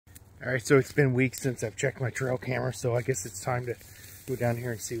Alright, so it's been weeks since I've checked my trail camera, so I guess it's time to go down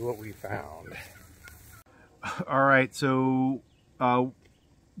here and see what we found. Alright, so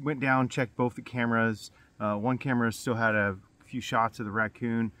went down, checked both the cameras. One camera still had a few shots of the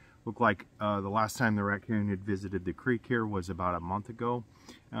raccoon. Looked like the last time the raccoon had visited the creek here was about a month ago.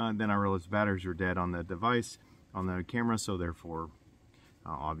 Then I realized the batteries were dead on the device, on the camera, so therefore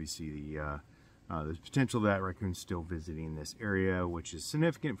obviously there's potential that raccoon's still visiting this area, which is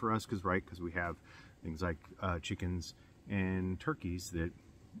significant for us because we have things like chickens and turkeys that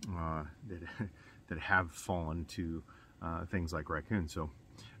that have fallen to things like raccoons. So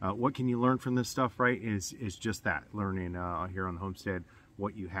what can you learn from this stuff, right, is just that, learning here on the homestead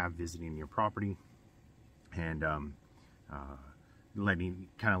what you have visiting your property, and letting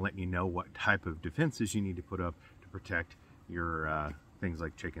you know what type of defenses you need to put up to protect your things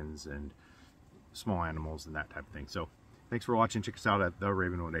like chickens and small animals and that type of thing. So thanks for watching. Check us out at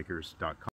theravenwoodacres.com.